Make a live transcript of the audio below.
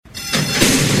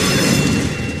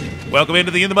Welcome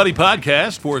into the In the Money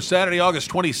podcast for Saturday,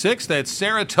 August 26th. That's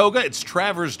Saratoga. It's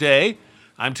Travers Day.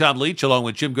 I'm Tom Leach, along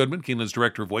with Jim Goodman, Keeneland's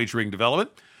Director of Wagering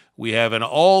Development. We have an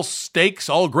all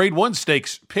Grade 1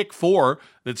 stakes pick 4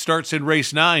 that starts in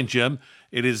race 9, Jim.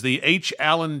 It is the H.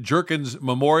 Allen Jerkins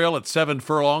Memorial at 7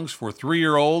 furlongs for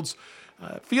 3-year-olds.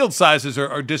 Field sizes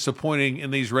are disappointing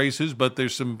in these races, but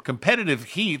there's some competitive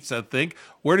heats, I think.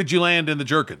 Where did you land in the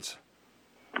Jerkins?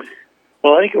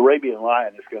 Well, I think Arabian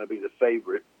Lion is going to be the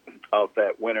favorite of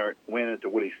that win at the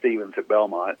Woody Stevens at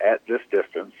Belmont at this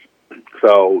distance.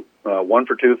 So 1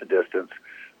 for 2 at the distance.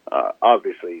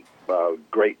 Obviously,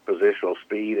 great positional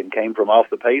speed and came from off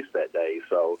the pace that day.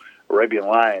 So Arabian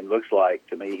Lion looks like,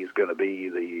 to me, he's going to be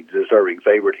the deserving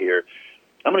favorite here.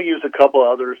 I'm going to use a couple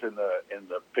others in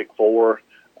the pick 4.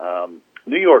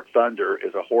 New York Thunder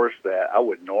is a horse that I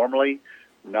would normally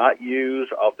not use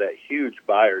off that huge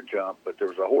buyer jump, but there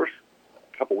was a horse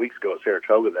a couple weeks ago at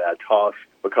Saratoga that I tossed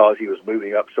because he was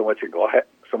moving up so much in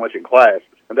class,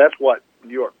 and that's what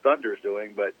New York Thunder is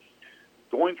doing. But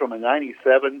going from a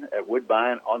 97 at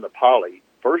Woodbine on the Poly,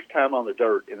 first time on the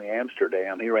dirt in the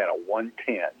Amsterdam, he ran a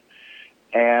 110.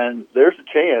 And there's a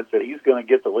chance that he's going to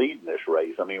get the lead in this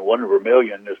race. I mean, 1 over a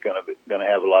million is going to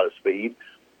have a lot of speed,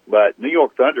 but New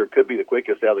York Thunder could be the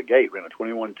quickest out of the gate. Ran a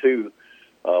 21-2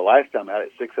 last time out at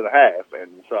 6.5,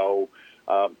 and so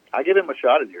I give him a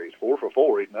shot in here. He's 4 for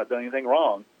 4. He's not done anything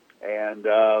wrong, and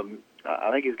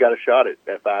I think he's got a shot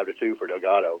at 5-2 for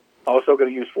Delgado. Also going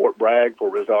to use Fort Bragg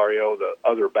for Rosario, the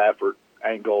other Baffert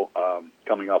angle,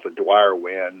 coming off a Dwyer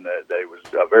win. That it was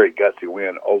a very gutsy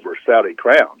win over Saudi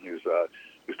Crown, who's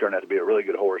turned out to be a really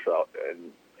good horse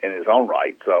in his own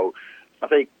right. So I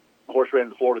think horse ran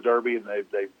the Florida Derby, and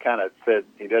they kind of said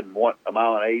he doesn't want a 1.8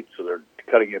 miles, so they're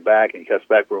cutting it back, and he cuts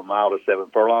back from 1 mile to 7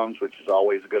 furlongs, which is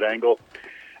always a good angle.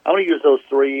 I'm going to use those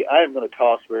 3. I am going to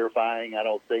toss Verifying. I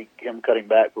don't think him cutting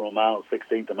back from 1 mile and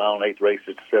 16th to 1 mile and 8th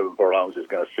races to 7 furlongs is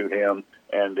going to suit him.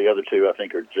 And the other 2, I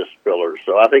think, are just fillers.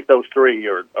 So I think those 3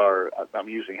 are I'm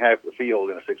using half the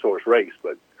field in a 6-horse race,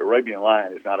 but Arabian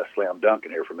Lion is not a slam dunk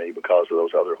in here for me because of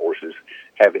those other horses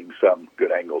having some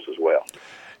good angles as well.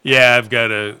 Yeah, I've got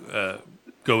to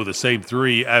go with the same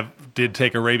 3. I did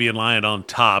take Arabian Lion on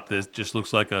top. This just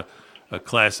looks like a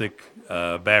classic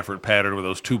Baffert pattern with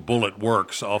those 2 bullet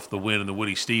works off the win in the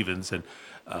Woody Stevens. And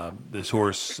this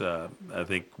horse, I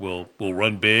think, will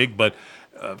run big, but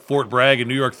Fort Bragg and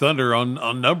New York Thunder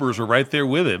on numbers are right there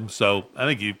with him. So I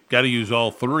think you've got to use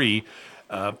all 3.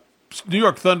 New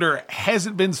York Thunder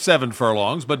hasn't been 7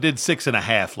 furlongs, but did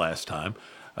 6.5 last time.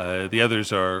 The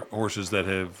others are horses that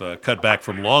have cut back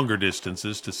from longer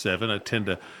distances to 7. I tend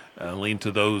to lean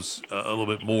to those a little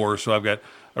bit more. So I've got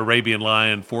Arabian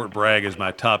Lion, Fort Bragg as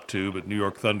my top 2, but New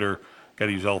York Thunder, got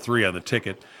to use all 3 on the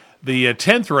ticket. The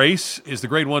 10th race is the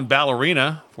Grade 1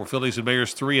 Ballerina for fillies and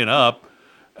mares 3 and up.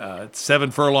 It's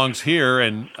 7 furlongs here,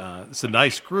 and it's a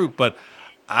nice group, but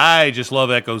I just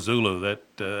love Echo Zulu. That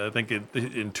I think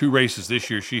in 2 races this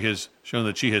year, she has shown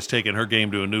that she has taken her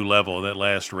game to a new level. That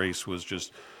last race was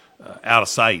just out of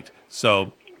sight.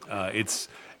 So it's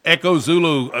Echo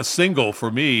Zulu, a single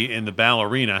for me in the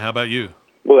Ballerina. How about you?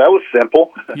 Well, that was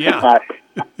simple. Yeah.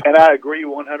 And I agree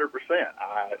 100%.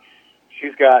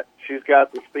 She's got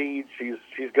the speed.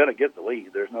 She's going to get the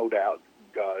lead. There's no doubt.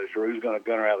 Giroux's going to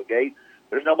gun her out of the gate.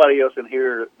 There's nobody else in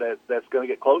here that's going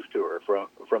to get close to her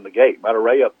from the gate.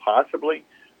 Matareya possibly,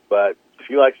 but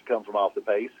she likes to come from off the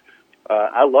pace.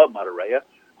 I love Matareya.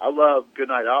 I love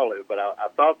Goodnight Olive, but I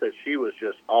thought that she was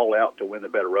just all out to win the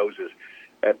Bed of Roses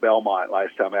at Belmont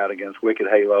last time out against Wicked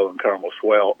Halo and Caramel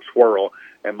Swirl,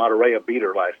 and Matareya beat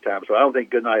her last time. So I don't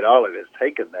think Goodnight Olive has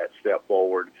taken that step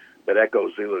forward that Echo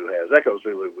Zulu has. Echo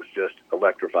Zulu was just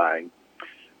electrifying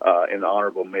in the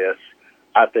honorable miss.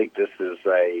 I think this is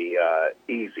a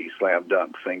easy slam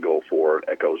dunk single for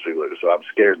Echo Zulu, so I'm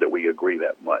scared that we agree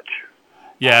that much.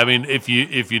 Yeah, I mean, if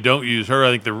you don't use her,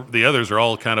 I think the others are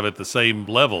all kind of at the same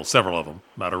level, several of them.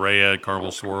 Matareya,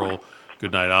 Caramel Swirl,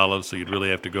 Goodnight Olive, so you'd really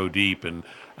have to go deep, and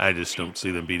I just don't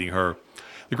see them beating her.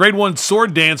 The Grade 1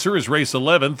 Sword Dancer is race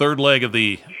 11, third leg of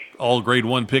the all Grade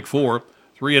 1 pick 4.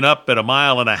 3 and up at 1.5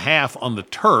 miles on the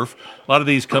turf. A lot of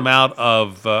these come out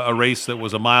of a race that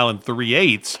was 1 3/8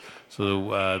 miles.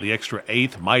 So the extra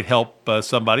 1/8 might help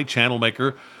somebody.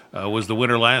 Channelmaker was the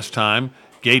winner last time.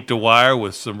 Gate to wire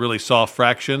with some really soft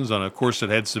fractions on a course that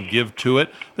had some give to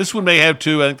it. This one may have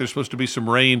too. I think there's supposed to be some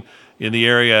rain in the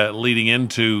area leading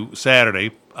into Saturday.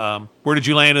 Where did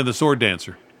you land in the Sword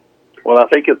Dancer? Well, I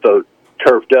think if the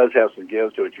turf does have some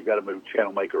give to it, you've got to move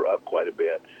Channelmaker up quite a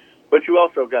bit. But you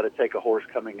also got to take a horse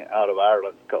coming out of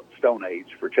Ireland called Stone Age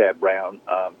for Chad Brown.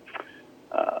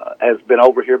 has been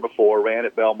over here before, ran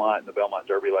at Belmont in the Belmont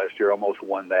Derby last year, almost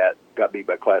won that, got beat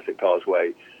by Classic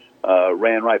Causeway.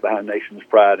 Ran right behind Nation's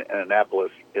Pride in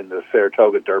Annapolis in the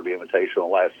Saratoga Derby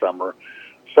Invitational last summer.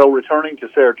 So returning to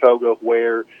Saratoga,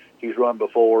 where he's run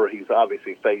before, he's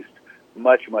obviously faced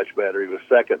much, much better. He was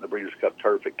second in the Breeders' Cup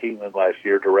Turf at Keeneland last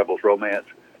year to Rebels Romance.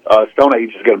 Stone Age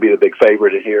is going to be the big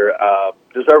favorite in here,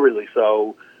 deservedly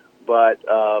so. But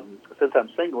since I'm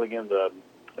singling in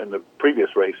the previous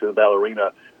race in the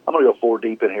Ballerina, I'm going to go 4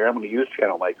 deep in here. I'm going to use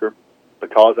Channel Maker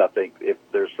because I think if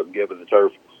there's some give in the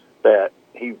turf, that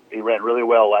he ran really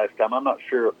well last time. I'm not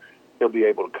sure he'll be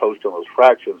able to coast on those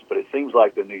fractions, but it seems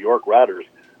like the New York riders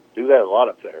do that a lot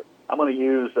up there. I'm going to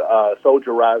use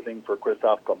Soldier Rising for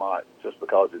Christophe Clement just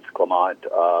because it's Clement.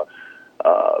 The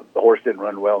horse didn't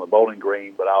run well in the Bowling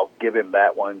Green, but I'll give him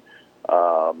that one.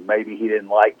 Maybe he didn't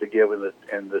like the give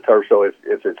in the turf, so if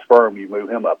it's firm, you move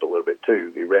him up a little bit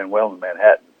too. He ran well in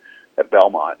Manhattan at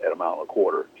Belmont at 1.25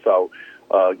 miles. So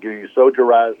give you Soldier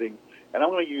Rising. And I'm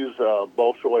going to use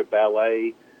Bolshoi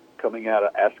Ballet coming out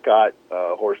of Ascot.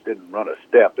 Horse didn't run a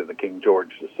step in the King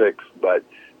George VI, but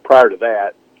prior to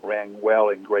that, ran well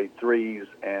in Grade 3s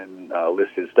and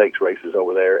listed stakes races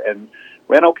over there. And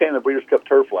ran okay in the Breeders' Cup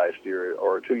Turf last year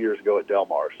or 2 years ago at Del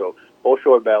Mar. So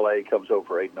Bolshoi Ballet comes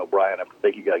over Aidan O'Brien. I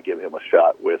think you got to give him a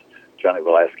shot with Johnny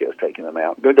Velasquez taking them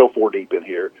out. I'm going to go 4 deep in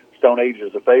here. Stone Age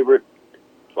is a favorite.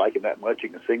 Liking that much, you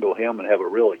can single him and have a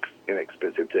real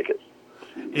inexpensive ticket.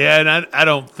 Yeah, and I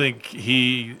don't think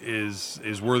he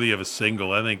is worthy of a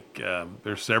single. I think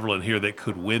there's several in here that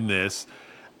could win this.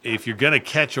 If you're going to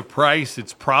catch a price,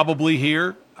 it's probably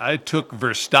here. I took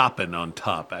Verstappen on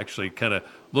top, actually kind of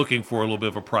looking for a little bit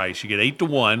of a price. You get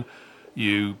 8-1.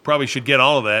 You probably should get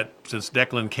all of that since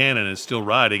Declan Cannon is still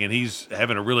riding, and he's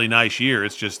having a really nice year.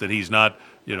 It's just that he's not,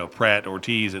 Pratt,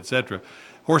 Ortiz, etc.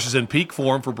 Horses in peak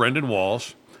form for Brendan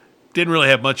Walsh. Didn't really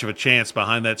have much of a chance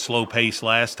behind that slow pace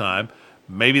last time.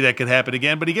 Maybe that could happen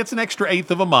again, but he gets an extra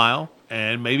 1/8 of a mile,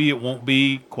 and maybe it won't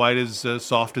be quite as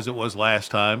soft as it was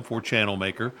last time for Channel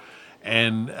Maker.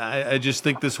 And I just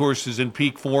think this horse is in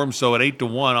peak form, so at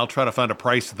 8-1, I'll try to find a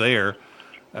price there.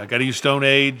 Got to use Stone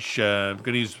Age. Going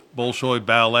to use Bolshoi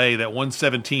Ballet, that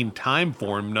 117 time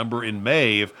form number in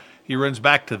May. If he runs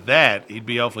back to that, he'd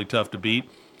be awfully tough to beat.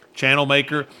 Channel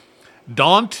Maker.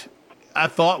 Daunt, I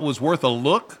thought was worth a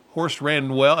look. Horse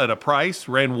ran well at a price,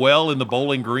 ran well in the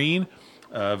Bowling Green,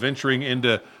 venturing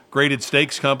into graded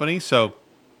stakes company. So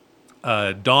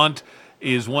Daunt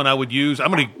is one I would use.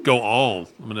 I'm going to go all.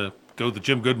 I'm going to go the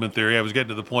Jim Goodman theory. I was getting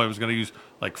to the point I was going to use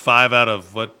like 5 out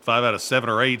of 7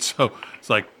 or 8. So it's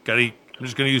like, I'm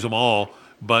just going to use them all.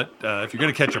 But if you're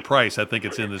going to catch a price, I think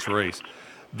it's in this race.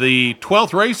 The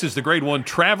 12th race is the Grade 1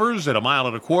 Travers at 1.25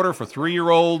 miles for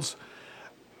 3-year-olds.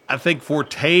 I think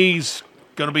Forte's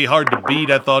going to be hard to beat.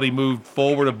 I thought he moved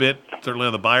forward a bit, certainly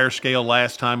on the Beyer scale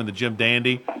last time in the Jim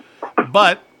Dandy.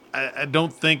 But I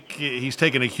don't think he's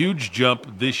taken a huge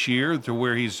jump this year to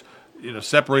where he's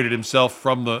separated himself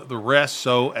from the rest.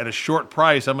 So at a short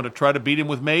price, I'm going to try to beat him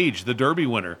with Mage, the Derby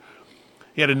winner.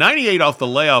 He had a 98 off the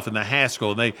layoff in the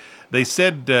Haskell. And they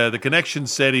said the connection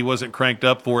said he wasn't cranked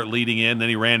up for it leading in. Then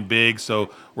he ran big. So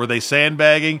were they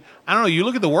sandbagging? I don't know. You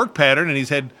look at the work pattern, and he's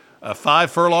had 5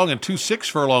 furlong and 2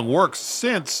 6-furlong works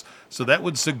since. So that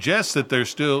would suggest that they were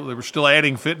still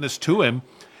adding fitness to him.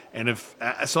 And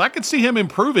so I could see him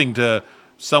improving to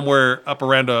somewhere up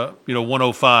around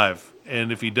 105.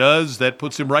 And if he does, that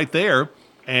puts him right there.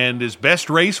 And his best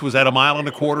race was at 1.25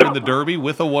 miles in the Derby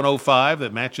with a 105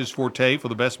 that matches Forte for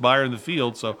the best buyer in the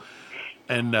field. So,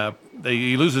 and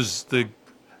he loses the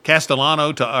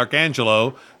Castellano to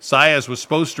Arcangelo. Saez was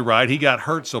supposed to ride. He got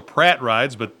hurt, so Pratt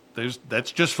rides, but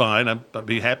that's just fine. I'd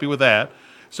be happy with that.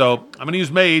 So I'm going to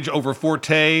use Mage over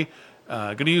Forte.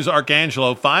 Going to use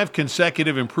Arcangelo. 5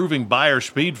 consecutive improving buyer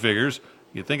speed figures.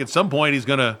 You'd think at some point he's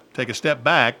going to take a step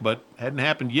back, but hadn't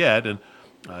happened yet. And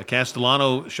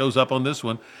Castellano shows up on this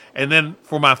one. And then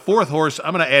for my 4th horse,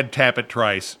 I'm going to add Tappet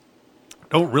Trice.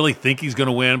 Don't really think he's going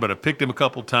to win, but I picked him a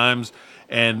couple times.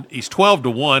 And he's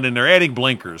 12-1, and they're adding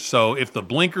blinkers. So if the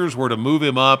blinkers were to move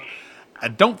him up, I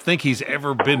don't think he's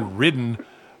ever been ridden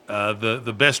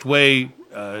the best way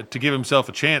to give himself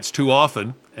a chance too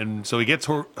often. And so he gets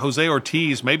Jose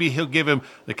Ortiz. Maybe he'll give him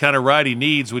the kind of ride he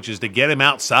needs, which is to get him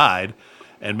outside.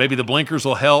 And maybe the blinkers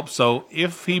will help. So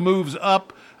if he moves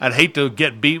up, I'd hate to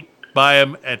get beat by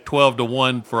him at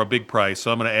 12-1 for a big price.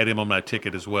 So I'm going to add him on my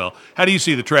ticket as well. How do you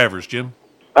see the Travers, Jim?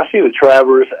 I see the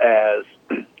Travers as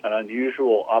an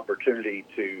unusual opportunity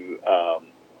to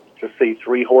see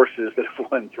 3 horses that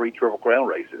have won 3 Triple Crown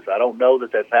races. I don't know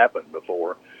that that's happened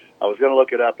before. I was going to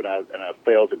look it up, and I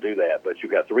failed to do that. But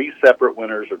you've got 3 separate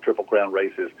winners of Triple Crown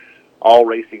races. all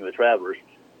racing the Travers,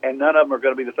 and none of them are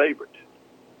going to be the favorite.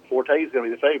 Forte is going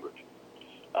to be the favorite.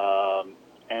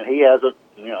 And he has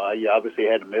he obviously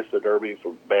had to miss the Derby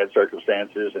for bad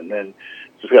circumstances, and then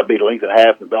just got beat a length and a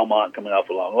half in Belmont coming off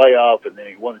a long layoff, and then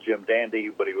he won the Jim Dandy,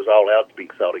 but he was all out to beat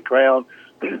Salty Crown.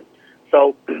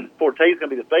 So Forte is going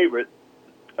to be the favorite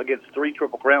against 3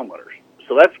 Triple Crown winners.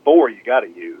 So that's 4 you got to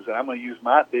use, and I'm going to use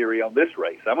my theory on this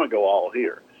race. I'm going to go all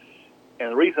here.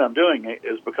 And the reason I'm doing it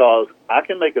is because I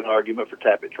can make an argument for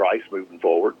Tappet Trice moving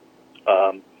forward.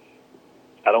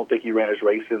 I don't think he ran his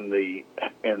race in the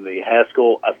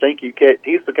Haskell. I think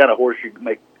he's the kind of horse you can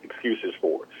make excuses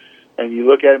for. And you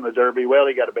look at him in the Derby, well,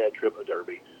 he got a bad trip in the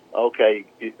Derby. Okay,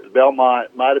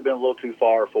 Belmont might have been a little too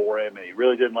far for him, and he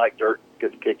really didn't like dirt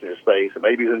getting kicked in his face, and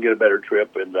maybe he's going to get a better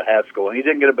trip in the Haskell, and he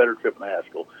didn't get a better trip in the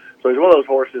Haskell. So he's one of those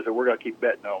horses that we're going to keep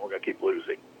betting on, we're going to keep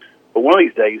losing. But one of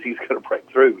these days, he's going to break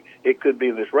through. It could be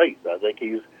in this race. I think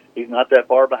he's not that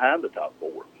far behind the top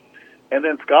 4. And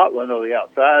then Scotland on the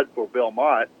outside for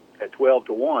Belmont at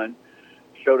 12-1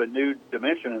 showed a new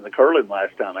dimension in the curling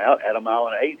last time out at 1.8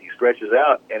 miles. He stretches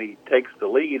out and he takes the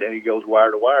lead and he goes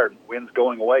wire to wire and wins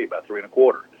going away by 3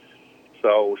 1/4.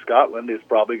 So Scotland is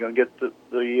probably going to get the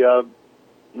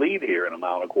lead here in a 1.25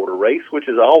 mile race, which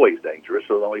is always dangerous.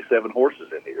 There's only 7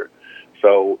 horses in here.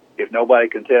 So if nobody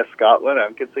contests Scotland,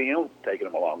 I can see him taking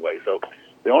them a long way. So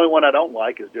the only one I don't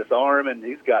like is Disarm, and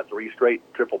he's got 3 straight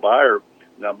triple buyer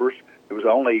numbers. It was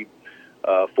only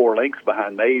 4 lengths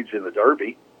behind Mage in the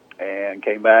Derby, and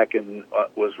came back and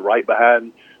was right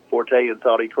behind Forte and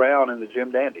Salty Crown in the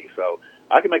Jim Dandy. So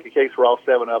I can make a case for all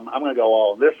 7 of them. I'm going to go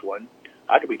all on this one.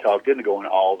 I could be talked into going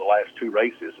all the last 2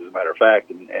 races, as a matter of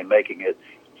fact, and making it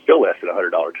still less than a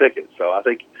 $100 ticket. So I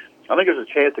think there's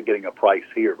a chance of getting a price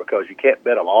here because you can't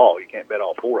bet them all. You can't bet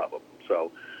all 4 of them.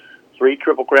 So 3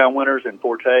 Triple Crown winners in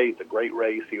Forte. It's a great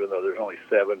race, even though there's only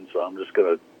 7. So I'm just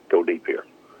going to go deep here.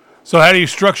 So how do you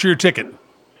structure your ticket?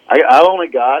 I only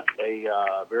got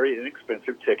a very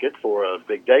inexpensive ticket for a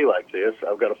big day like this.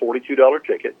 I've got a $42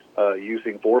 ticket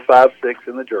using 4, 5, 6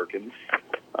 in the Jerkins,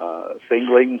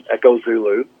 singling Echo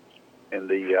Zulu in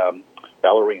the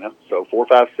Ballerina. So 4,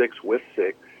 5, 6 with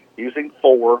 6, using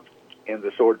 4 in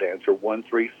the Sword Dancer, 1,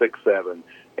 3, 6, 7,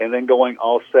 and then going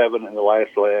all 7 in the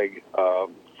last leg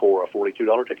for a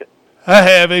 $42 ticket. I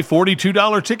have a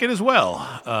 $42 ticket as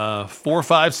well. 4,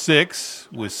 5, 6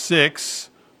 with 6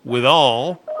 with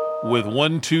all with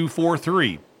 1, 2, 4,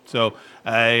 3. So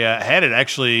I had it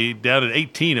actually down at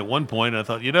 18 at one point. And I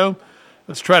thought,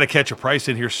 let's try to catch a price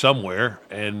in here somewhere.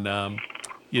 And,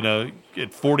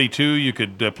 at 42, you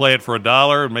could play it for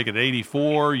 $1 and make it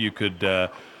 84. You could,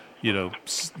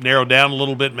 narrow down a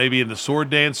little bit maybe in the Sword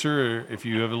Dancer if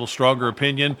you have a little stronger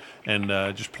opinion, and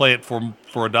just play it for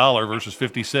 $1 versus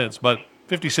 50 cents. But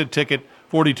 50-cent ticket,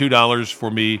 $42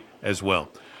 for me as well.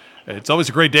 It's always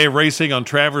a great day of racing on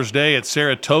Travers Day at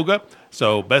Saratoga.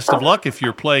 So best of luck if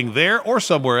you're playing there or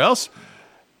somewhere else.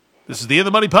 This is the In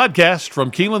the Money podcast from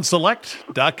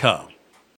KeenelandSelect.com.